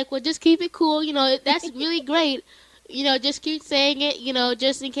mom was like, well, just keep it cool. You know, that's really great. You know, just keep saying it, you know,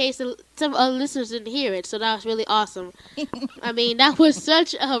 just in case some other listeners didn't hear it. So that was really awesome. I mean, that was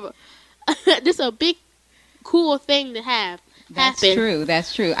such just a big, cool thing to have That's happen. true.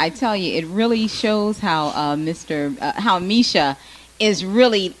 That's true. I tell you, it really shows how how Misha is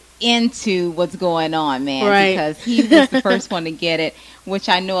really into what's going on, man. Right. Because he was the first one to get it, which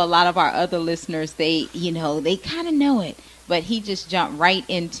I know a lot of our other listeners, they kind of know it. But he just jumped right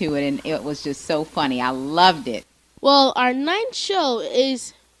into it, and it was just so funny. I loved it. Well, our 9th show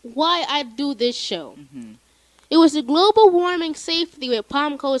is why I do this show. Mm-hmm. It was the Global Warming Safety with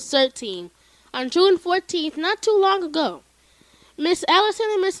Palm Coast CERT team on June 14th, not too long ago. Miss Allison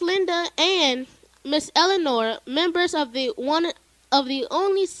and Miss Linda and Miss Eleanor, members of the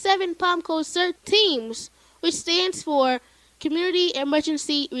only 7 Palm Coast CERT teams, which stands for Community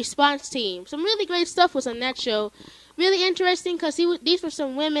Emergency Response Team. Some really great stuff was on that show. Really interesting because these were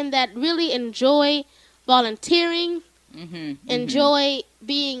some women that really enjoy volunteering, enjoy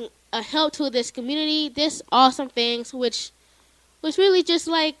being a help to this community, this awesome things, which was really just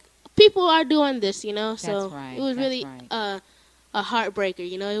like people are doing this, you know. So That's right. it was really a heartbreaker,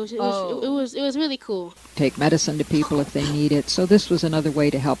 you know. It was really cool. Take medicine to people if they need it. So this was another way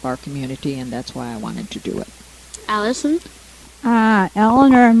to help our community, and that's why I wanted to do it. Allison?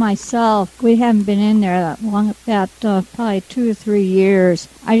 Eleanor and myself, we haven't been in there that long, about probably 2 or 3 years.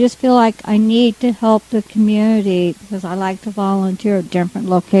 I just feel like I need to help the community because I like to volunteer at different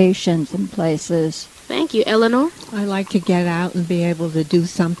locations and places. Thank you, Eleanor. I like to get out and be able to do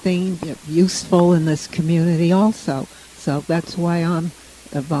something useful in this community also. So that's why I'm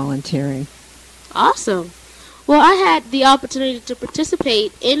volunteering. Awesome. Well, I had the opportunity to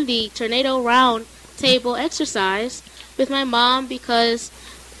participate in the Tornado Round Table exercise with my mom because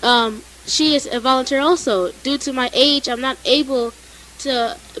she is a volunteer also. Due to my age, I'm not able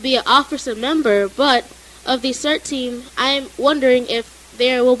to be an officer member, but of the CERT team, I'm wondering if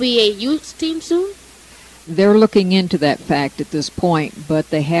there will be a youth team soon? They're looking into that fact at this point, but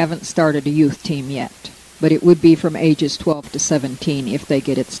they haven't started a youth team yet. But it would be from ages 12 to 17 if they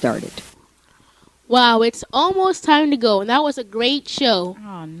get it started. Wow, it's almost time to go, and that was a great show.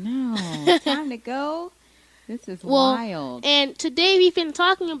 Oh, no. Time to go? This is wild. And today we've been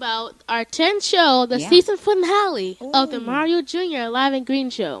talking about our 10th show, the season finale of the Mario Jr. Live and Green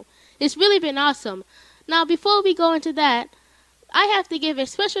Show. It's really been awesome. Now, before we go into that, I have to give a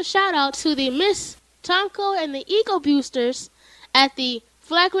special shout-out to the Miss Tomko and the Eco Boosters at the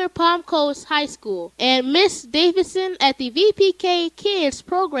Flagler Palm Coast High School, and Miss Davidson at the VPK Kids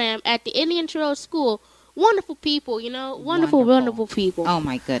program at the Indian Trail School. Wonderful people, you know, wonderful people. Oh,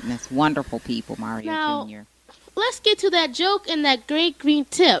 my goodness. Wonderful people, Mario Jr. Let's get to that joke and that great green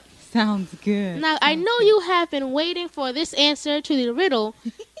tip. Sounds good. Now, I know you have been waiting for this answer to the riddle.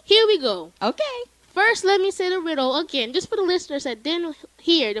 Here we go. Okay. First, let me say the riddle again, just for the listeners that didn't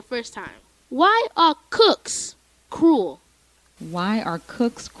hear the first time. Why are cooks cruel? Why are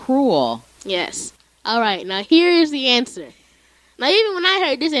cooks cruel? Yes. All right, now here is the answer. Now, even when I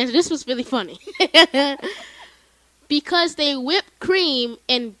heard this answer, this was really funny. Because they whip cream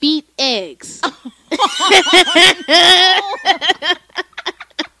and beat eggs.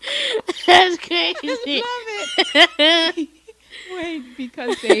 That's crazy. I love it. Wait,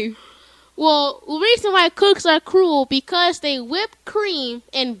 because they... Well, the reason why cooks are cruel, because they whip cream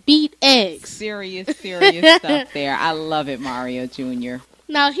and beat eggs. Serious stuff there. I love it, Mario Jr.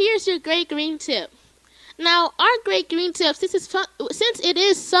 Now, here's your great green tip. Now, our great green tip, since it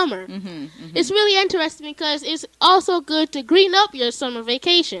is summer, it's really interesting because it's also good to green up your summer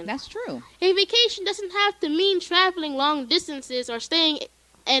vacation. That's true. A vacation doesn't have to mean traveling long distances or staying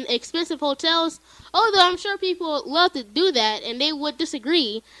in expensive hotels, although I'm sure people love to do that and they would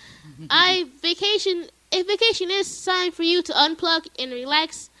disagree. A vacation is time for you to unplug and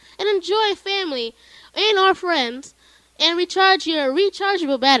relax and enjoy family and our friends and recharge your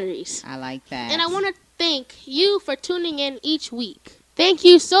rechargeable batteries. I like that. And I want to thank you for tuning in each week. Thank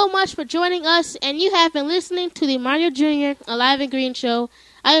you so much for joining us, and you have been listening to the Mario Jr. Alive and Green Show.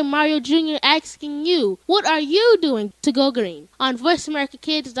 I am Mario Jr. asking you, what are you doing to go green? On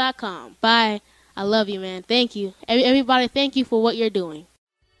VoiceAmericaKids.com. Bye. I love you, man. Thank you. Everybody, thank you for what you're doing.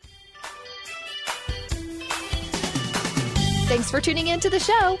 Thanks for tuning in to the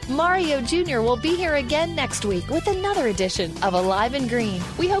show. Mario Jr. will be here again next week with another edition of Alive and Green.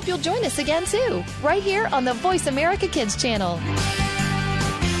 We hope you'll join us again, too, right here on the Voice America Kids channel.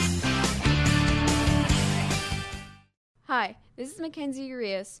 Hi, this is Mackenzie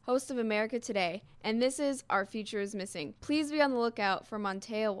Urias, host of America Today, and this is Our Future is Missing. Please be on the lookout for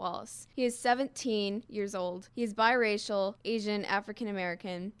Montea Wallace. He is 17 years old. He is biracial, Asian, African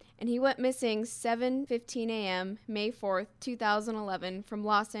American, and he went missing 7:15 a.m. May 4th, 2011 from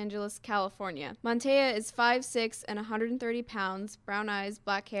Los Angeles, California. Montea is 5'6" and 130 pounds, brown eyes,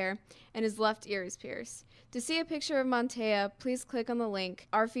 black hair, and his left ear is pierced. To see a picture of Montea, please click on the link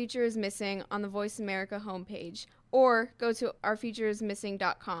Our Future is Missing on the Voice America homepage, or go to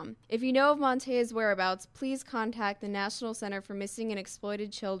ourfutureismissing.com. If you know of Montea's whereabouts, please contact the National Center for Missing and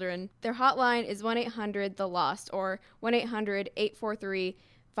Exploited Children. Their hotline is 1-800-THE-LOST or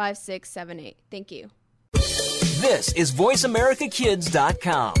 1-800-843-5678. Thank you. This is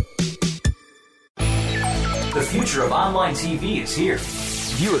VoiceAmericaKids.com. The future of online TV is here.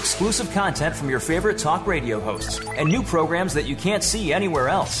 View exclusive content from your favorite talk radio hosts and new programs that you can't see anywhere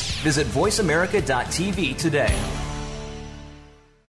else. Visit VoiceAmerica.tv today.